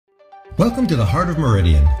Welcome to the heart of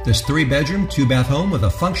Meridian. This 3-bedroom, 2-bath home with a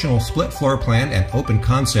functional split floor plan and open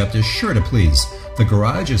concept is sure to please. The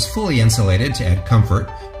garage is fully insulated to add comfort,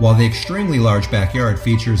 while the extremely large backyard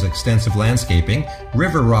features extensive landscaping,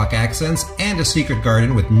 river rock accents, and a secret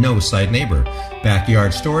garden with no side neighbor.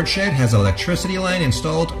 Backyard storage shed has electricity line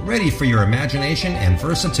installed, ready for your imagination and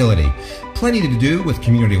versatility. Plenty to do with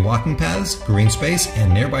community walking paths, green space,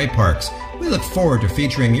 and nearby parks. We look forward to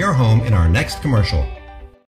featuring your home in our next commercial.